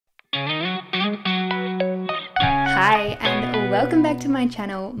Hi and welcome back to my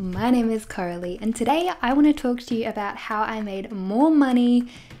channel. My name is Coralie and today I want to talk to you about how I made more money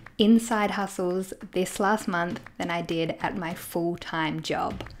in side hustles this last month than I did at my full-time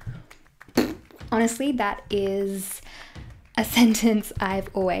job. Honestly, that is a sentence I've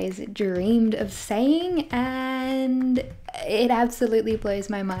always dreamed of saying, and it absolutely blows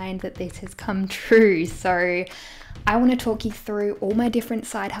my mind that this has come true. So I want to talk you through all my different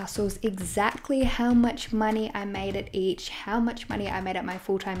side hustles, exactly how much money I made at each, how much money I made at my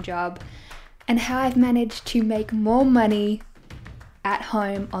full-time job, and how I've managed to make more money at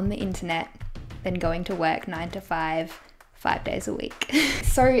home on the internet than going to work 9 to 5, 5 days a week.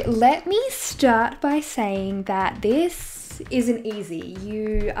 So let me start by saying that this isn't easy.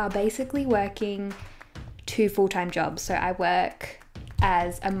 You are basically working 2 full-time jobs. So I work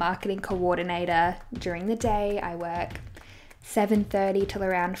as a marketing coordinator during the day. I work 7:30 till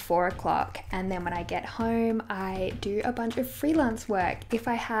around 4 o'clock, and then when I get home I do a bunch of freelance work. If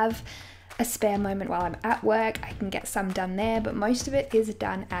I have a spare moment while I'm at work, I can get some done there, but most of it is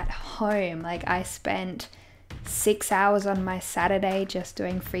done at home. Like, I spent 6 hours on my Saturday just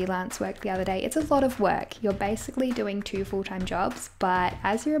doing freelance work the other day. It's a lot of work. You're basically doing 2 full-time jobs, but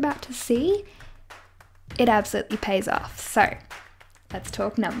as you're about to see, it absolutely pays off. So let's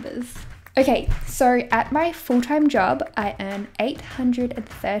talk numbers. Okay, so at my full-time job, I earn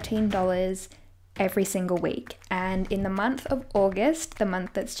 $813 every single week. And in the month of August, the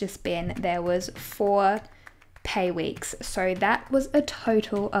month that's just been, there was 4 pay weeks. So that was a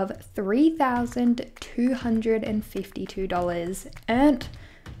total of $3,252 earned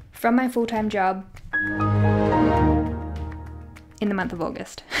from my full-time job in the month of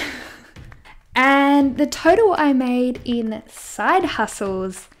August. And the total I made in side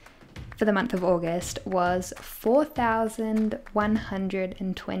hustles for the month of August was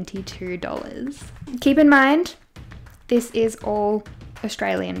 $4,122. Keep in mind, this is all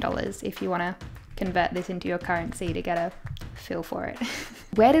Australian dollars if you want to convert this into your currency to get a feel for it.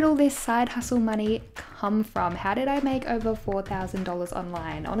 Where did all this side hustle money come from? How did I make over $4,000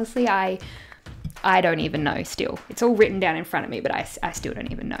 online? Honestly, I don't even know still. It's all written down in front of me, but I still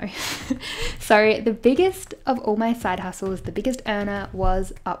don't even know. So the biggest of all my side hustles, the biggest earner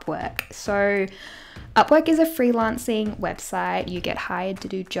was Upwork. So Upwork is a freelancing website. You get hired to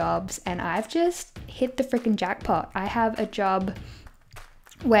do jobs, and I've just hit the freaking jackpot. I have a job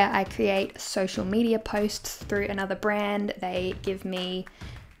where I create social media posts through another brand. They give me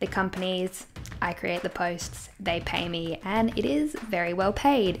the companies, I create the posts, they pay me, and it is very well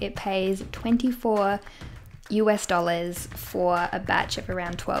paid. It pays $24 for a batch of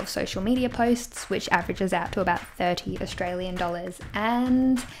around 12 social media posts, which averages out to about 30 Australian dollars.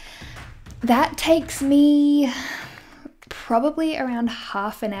 And that takes me probably around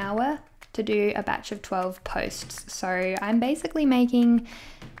half an hour to do a batch of 12 posts. So I'm basically making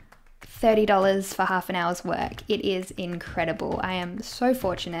 $30 for half an hour's work. It is incredible. I am so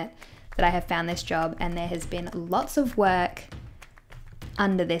fortunate that I have found this job, and there has been lots of work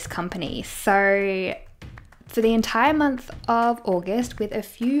under this company. So for the entire month of August, with a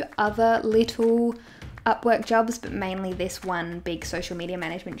few other little Upwork jobs, but mainly this one big social media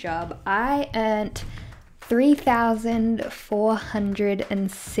management job, I earned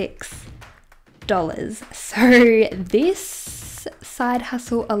 $3,406. So this side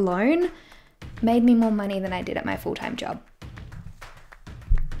hustle alone made me more money than I did at my full-time job.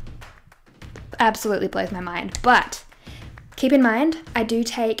 Absolutely blows my mind. But keep in mind, I do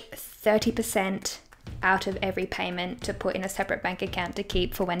take 30% out of every payment to put in a separate bank account to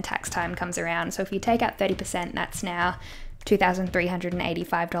keep for when tax time comes around. So if you take out 30%, that's now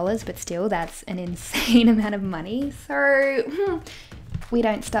 $2,385, but still that's an insane amount of money. So we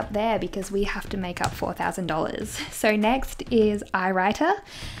don't stop there because we have to make up $4,000. So next is iWriter,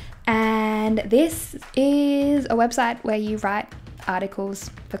 and this is a website where you write articles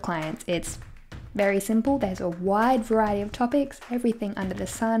for clients. It's very simple. There's a wide variety of topics, everything under the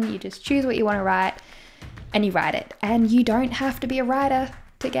sun. You just choose what you want to write and you write it. And you don't have to be a writer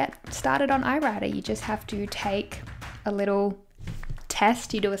to get started on iWriter. You just have to take a little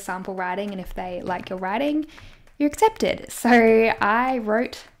test. You do a sample writing, and if they like your writing, you're accepted. So I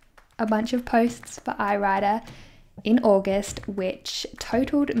wrote a bunch of posts for iWriter in August, which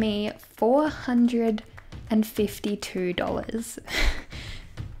totaled me $452,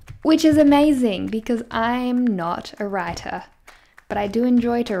 which is amazing because I'm not a writer, but I do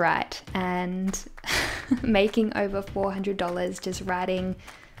enjoy to write, and making over $400 just writing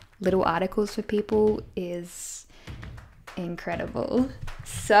little articles for people is incredible.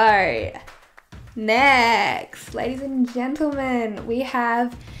 So next, ladies and gentlemen, we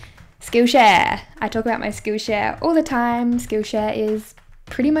have Skillshare. I talk about my Skillshare all the time. Skillshare is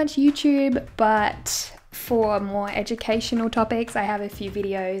pretty much YouTube, but for more educational topics, I have a few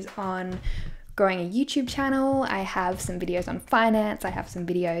videos on growing a YouTube channel. I have some videos on finance. I have some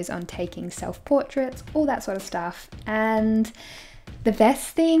videos on taking self-portraits, all that sort of stuff. And the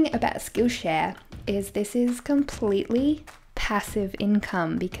best thing about Skillshare is this is completely passive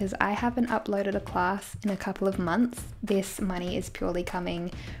income because I haven't uploaded a class in a couple of months. This money is purely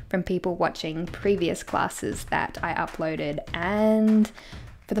coming from people watching previous classes that I uploaded. And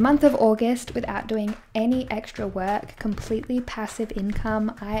for the month of August, without doing any extra work, completely passive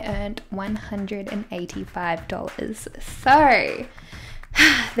income, I earned $185. So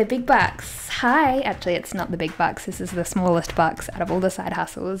the big bucks. Hi, actually it's not the big bucks. This is the smallest bucks out of all the side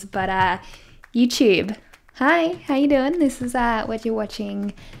hustles, but YouTube. Hi, how you doing? This is what you're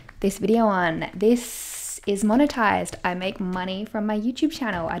watching this video on. This is monetized. I make money from my YouTube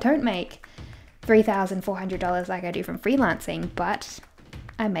channel. I don't make $3,400 like I do from freelancing, but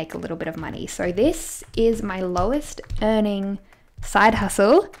I make a little bit of money. So this is my lowest earning side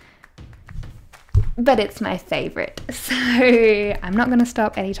hustle, but it's my favorite. So I'm not going to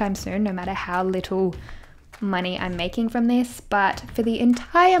stop anytime soon, no matter how little money I'm making from this. But for the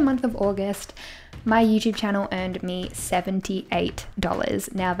entire month of August, my YouTube channel earned me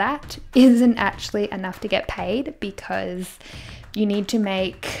 $78. Now that isn't actually enough to get paid because you need to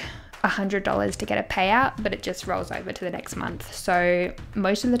make $100 to get a payout, but it just rolls over to the next month. So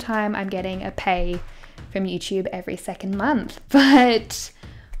most of the time I'm getting a pay from YouTube every second month. But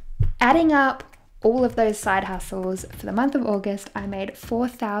adding up all of those side hustles for the month of August, I made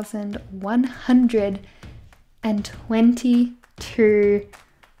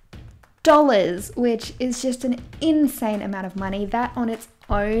 $4,122, which is just an insane amount of money. That on its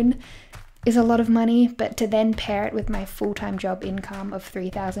own is a lot of money, but to then pair it with my full-time job income of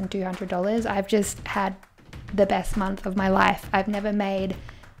 $3,200, I've just had the best month of my life. I've never made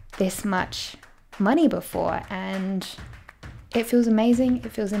this much money before, and it feels amazing.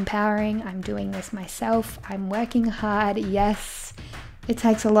 It feels empowering. I'm doing this myself. I'm working hard. Yes, it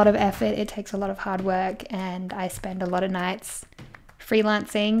takes a lot of effort. It takes a lot of hard work, and I spend a lot of nights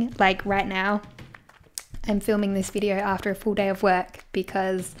freelancing. Like right now, I'm filming this video after a full day of work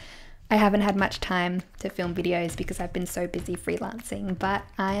because I haven't had much time to film videos because I've been so busy freelancing, but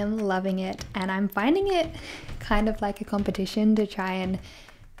I am loving it and I'm finding it kind of like a competition to try and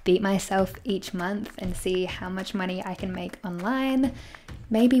beat myself each month and see how much money I can make online.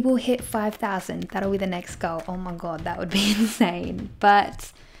 Maybe we'll hit 5,000. That'll be the next goal. Oh my God, that would be insane.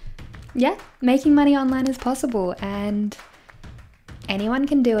 But yeah, making money online is possible and anyone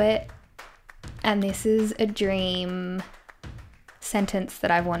can do it. And this is a dream sentence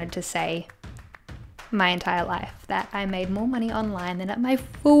that I've wanted to say my entire life, that I made more money online than at my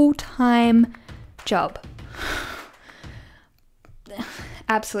full-time job.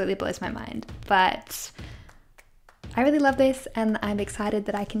 Absolutely blows my mind, but I really love this and I'm excited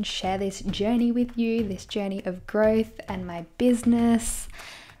that I can share this journey with you, this journey of growth and my business.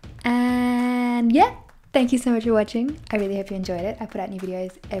 And yeah, thank you so much for watching. I really hope you enjoyed it. I put out new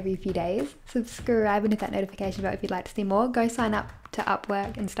videos every few days. Subscribe and hit that notification bell if you'd like to see more. Go sign up to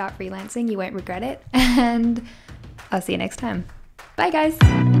Upwork and start freelancing. You won't regret it. And I'll see you next time. Bye guys.